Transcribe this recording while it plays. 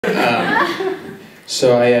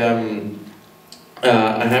So I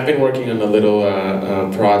have been working on a little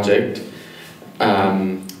project.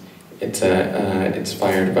 It's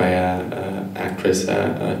inspired by actress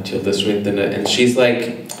Tilda Swinton, and she's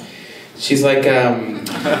like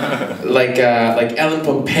Ellen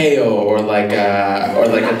Pompeo or like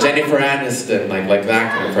a Jennifer Aniston, like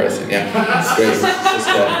that kind of person. Yeah, it's great. Just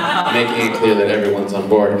making it clear that everyone's on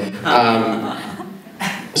board.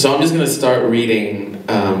 So I'm just gonna start reading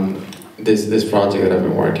this project that I've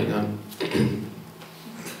been working on.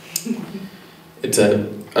 It's a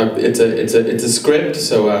script,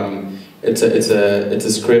 so it's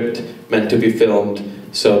a script meant to be filmed.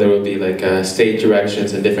 So there will be like stage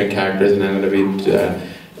directions and different characters, and I'm going to be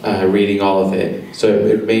reading all of it. So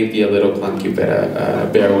it may be a little clunky,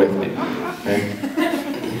 but bear with me. Okay?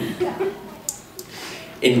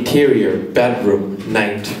 Interior, bedroom,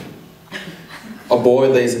 night. A boy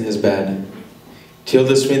lays in his bed.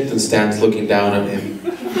 Tilda Swinton stands looking down at him.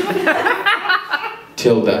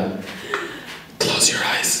 Tilda, close your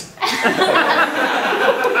eyes.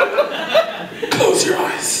 Close your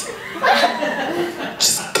eyes.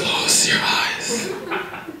 Just close your eyes.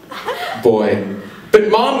 Boy, but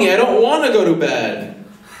mommy, I don't want to go to bed.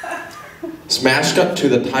 Smash cut to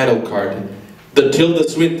the title card. The Tilda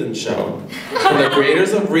Swinton Show. From the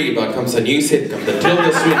creators of Reba comes a new sitcom, The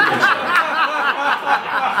Tilda Swinton Show.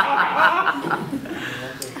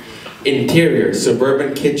 Interior,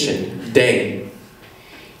 suburban kitchen, day.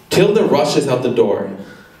 Tilda rushes out the door.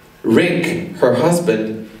 Rick, her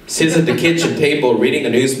husband, sits at the kitchen table reading a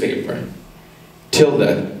newspaper.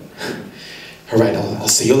 Tilda, all right, I'll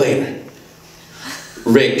see you later.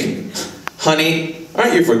 Rick, honey,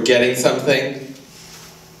 aren't you forgetting something?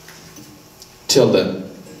 Tilda,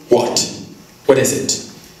 what? What is it?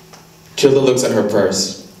 Tilda looks at her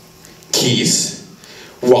purse. Keys,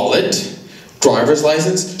 wallet, driver's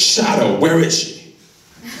license, Shadow, where is she?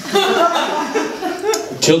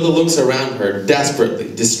 Tilda looks around her,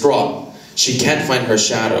 desperately, distraught. She can't find her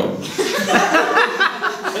shadow.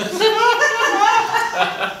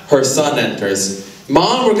 Her son enters.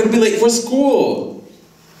 Mom, we're gonna be late for school.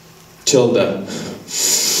 Tilda,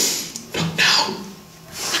 not now.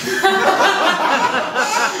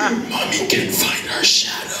 Mommy can't find her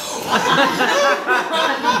shadow.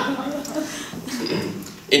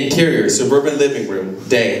 Interior, suburban living room,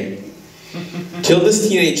 day. Tilda's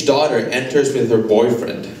teenage daughter enters with her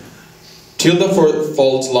boyfriend. Tilda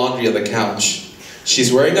folds laundry on the couch.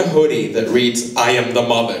 She's wearing a hoodie that reads, I am the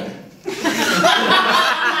mother.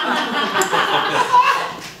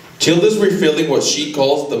 Tilda's refilling what she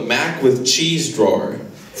calls the mac with cheese drawer.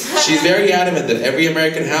 She's very adamant that every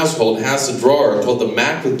American household has a drawer called the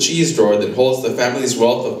mac with cheese drawer that holds the family's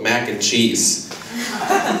wealth of mac and cheese.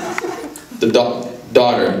 The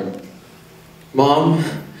daughter. Mom,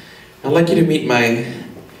 I'd like you to meet my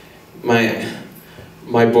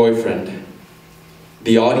boyfriend.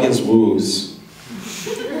 The audience woos.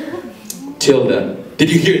 Tilda, did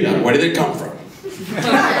you hear that? Where did it come from?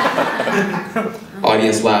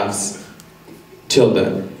 Audience laughs.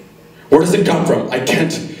 Tilda, where does it come from? I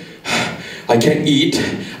can't eat,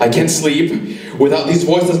 I can't sleep without these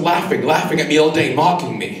voices laughing at me all day,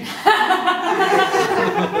 mocking me.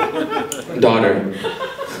 Daughter,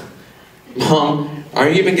 Mom,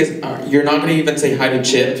 you're not gonna even say hi to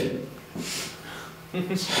Chip?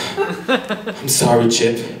 I'm sorry,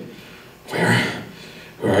 Chip. Where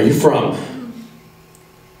are you from?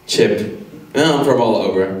 Chip, oh, I'm from all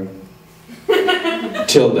over.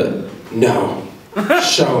 Tilda, no.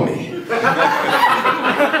 Show me.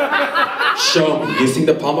 Show me, using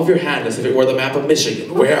the palm of your hand as if it were the map of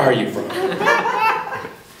Michigan. Where are you from?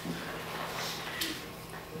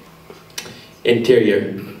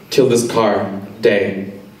 Interior, Tilda's car,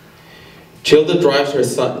 day. Tilda drives her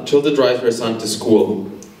son to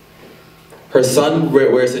school. Her son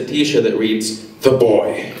wears a t-shirt that reads, The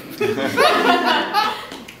Boy.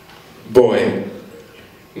 Boy.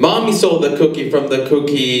 Mommy sold the cookie from the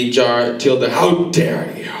cookie jar. Tilda, how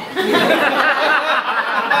dare you?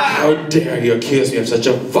 How dare you accuse me of such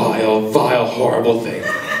a vile, vile, horrible thing?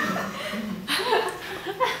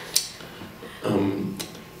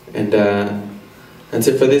 That's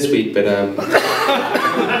it for this week, but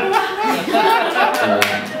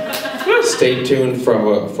stay tuned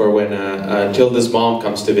for when Tilda's mom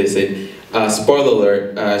comes to visit.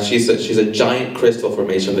 Spoiler alert, she's a giant crystal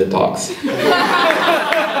formation that talks.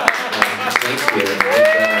 Thank you.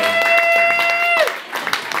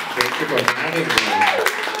 Thank you for having me.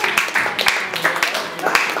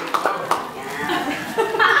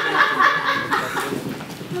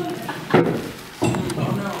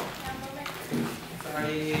 Oh no.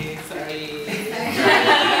 Sorry.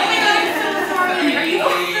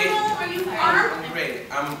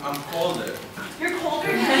 I'm colder. You're colder?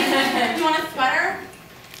 Do you want a sweater?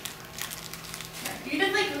 You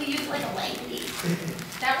just like use like a lightly.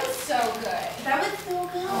 That was so good. That was so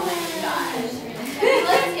good. Oh my gosh. I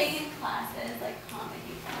like taking classes, like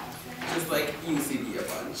comedy classes. Just like UCB a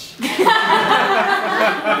bunch. God,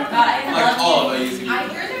 I Like love all you. of UCB. I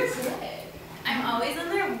hear they're good. I'm always in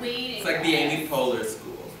there waiting. It's like the Amy Poehler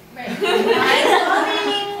school. Right. I love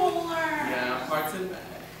Amy Poehler. Yeah, parts and back.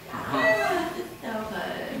 Ah, it's so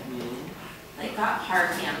good. Like got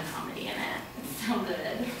heartland comedy in it. It's so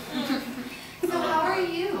good. So how are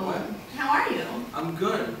you? What? How are you? I'm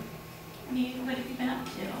good. I mean, what have you been up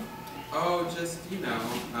to? Oh, just, you know,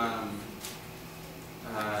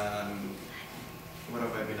 what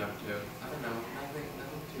have I been up to? I don't know, nothing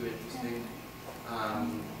too interesting.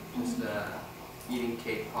 Just, eating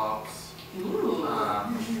cake pops. Ooh.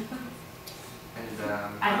 And, I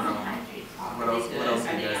I don't haven't know. had cake pops. What else Are do they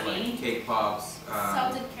you guys yummy? like? Cake pops.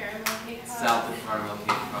 Salted caramel cake pops. Salted caramel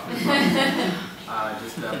cake pops.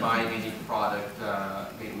 Just buying any product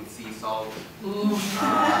made with sea salt. Ooh. I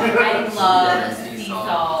love sea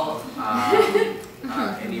salt.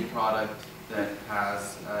 Any product that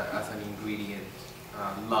has as an ingredient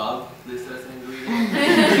love listed as an ingredient.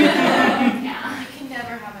 Yeah. You can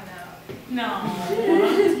never have enough. No. Do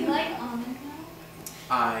you like almond milk?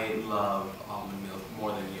 I love almond milk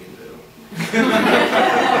more than you do.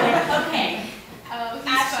 Okay. Oh, he's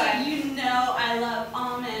Actually, fun. you know I love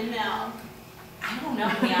almond milk. I don't know,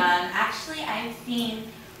 man. Actually, I've seen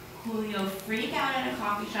Julio freak out at a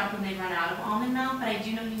coffee shop when they run out of almond milk, but I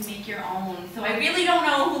do know you make your own, so I really don't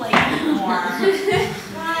know who likes it more.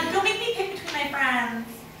 God, don't make me pick between my friends.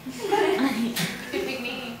 Could pick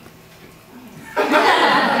me.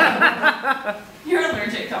 You're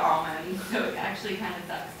allergic to almonds, so it actually kind of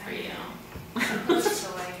sucks for you.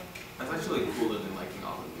 That's actually cooler than liking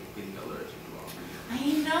almond milk, being allergic to almond milk. I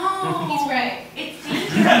know. He's right. It's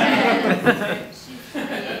dangerous. She's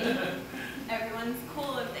right. Everyone's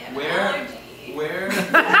cool if they have Where- an allergy. Where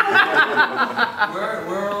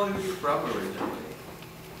are all of you from originally?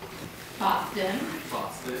 Boston,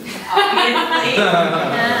 Boston. obviously.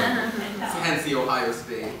 Hence the Ohio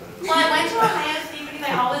State. Well, I went to Ohio State because I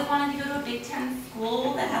always wanted to go to a Big Ten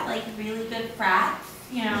school that had like really good frats,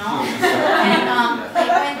 you know. And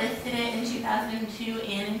Playboy listed it in 2002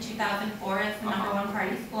 and in 2004 as the #1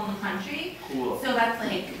 party school in the country. Cool. So that's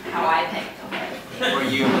like how I picked Ohio State. Were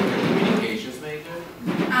you like a communications major?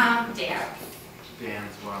 Dance.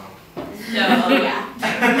 Dance, wow. So yeah,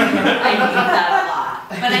 I use that a lot.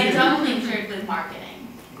 But I double majored with marketing.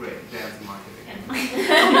 Great, dance and marketing.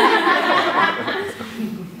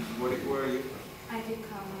 Where are you from? I did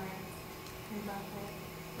commerce in Buffalo.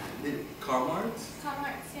 Did Carmarts?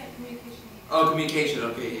 Commerce, yeah, communication. Oh, communication.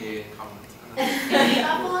 Okay, yeah, Carmarts. Any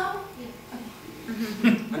Buffalo?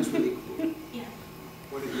 That's really cool. Yeah.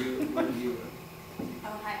 What did you?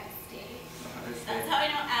 Ohio State. Ohio State. That's how I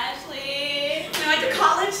know Ashley. We went to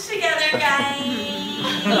college together, guys.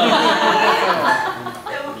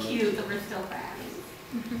 So cute that we're still friends.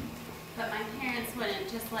 But my parents wouldn't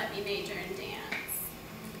just let me major in dance.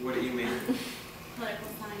 What did you major? Political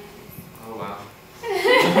science. Oh wow. Isn't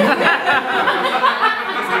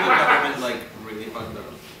the government like really fucked up?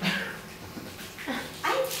 I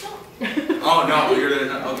don't. Oh no, you're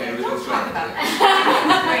not. Okay, Don't everything's talk fine. about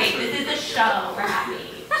that. Great. This is a show. We're happy.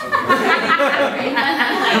 Okay.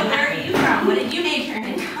 Like, where are you from? What did you major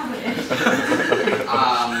in college?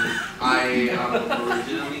 I am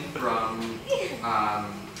originally from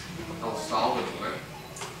El Salvador.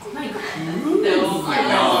 Oh my God. That's so I cool.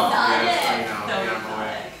 know. exotic. Yes, I know. So Yeah, I'm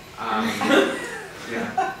aware. exotic.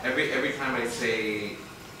 Yeah. Every time I say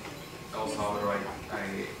El Salvador,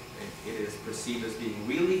 it is perceived as being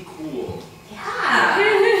really cool. Yeah.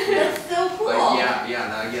 That's so cool. Like, I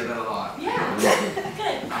get that a lot. Yeah.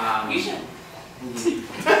 Good. You should.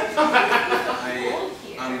 Cold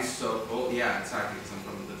here. I'm so cool. Yeah, exactly, because I'm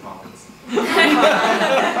from the tropics.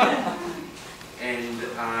 And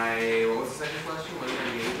what was the second question? What did I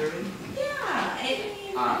major in?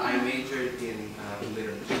 Yeah. I majored in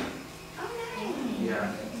literature. Oh, nice.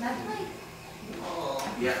 Yeah. That's like cool.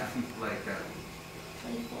 Yeah, like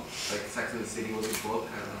Playful. Sex and the City was a book.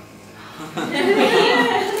 I don't know.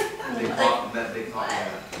 They They taught that.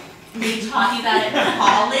 They taught you that in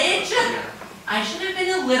college? Yeah. I should have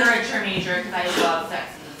been a literature major because I love Sex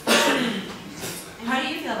and the City. How do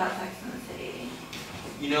you feel about Sex and the City?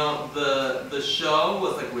 You know, the show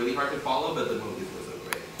was like really hard to follow, but the movies were so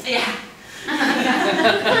great. Yeah.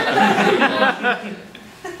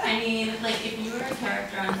 I mean, like, if you were a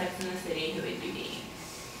character on Sex and the City, who would you be?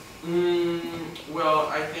 Well,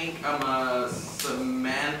 I think I'm a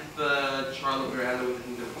Samantha Charlotte Miranda with a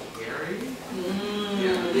hint of Carrie.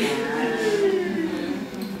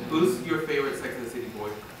 Who's your favorite Sex and the City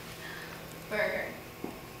boyfriend? Burger.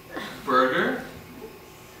 Burger?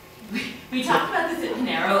 We talked about this at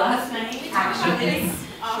Panera last night, actually.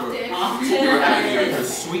 Often. Your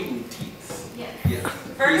sweetened teats. Yes. Yes.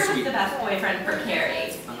 Burger was Sweet. the best boyfriend for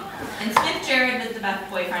Carrie. And Smith Jared was the best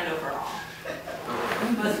boyfriend overall.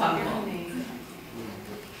 Most popular.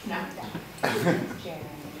 No.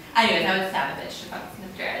 Anyways, I would stab a bitch to fuck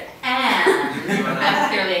Smith Jared. And I'm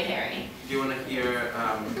clearly a Carrie. Do you want to hear,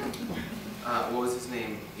 what was his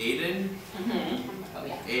name? Aiden? Oh,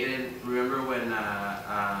 yeah. Aiden, remember when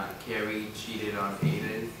Carrie cheated on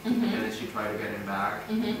Aiden? And then she tried to get him back?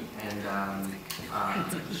 And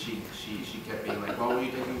she kept being like, why won't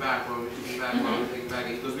you take him back? Why won't you take him back? Why won't you take him back?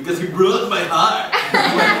 And he goes, because he broke my heart.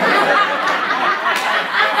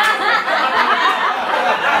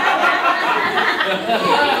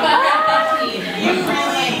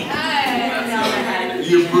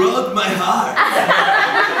 You broke my heart.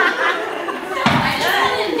 I just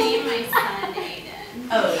want to name my son Aiden.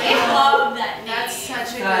 Oh, I love that name. That's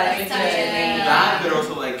such a That's good such a idea. good name. That, but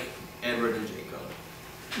also like Edward and Jacob.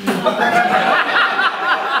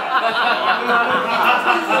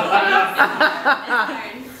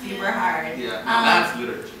 Super hard. Yeah, that's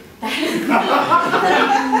literature.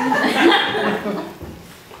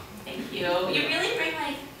 Thank you. You really bring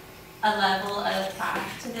like a level of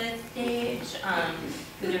class to this stage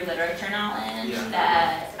with your literature knowledge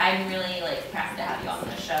that I'm really like proud to have you on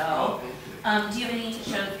the show. Do you have any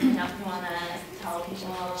shows coming up you want to tell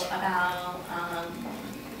people about?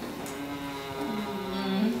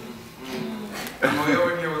 My way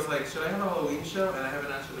over here was like, should I have a Halloween show? And I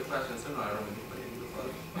haven't answered the question, so no, I don't think anybody needs to plug.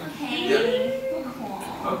 Okay. Yeah. Cool.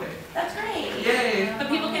 Okay. That's great. Yay! But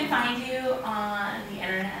people can find you on the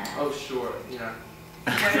internet. Oh, sure, yeah.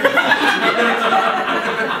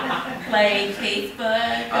 Like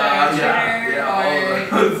Facebook or Twitter all or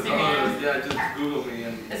those, Instagram. yeah, just Google me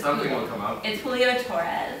and something will come up. It's Julio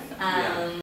Torres.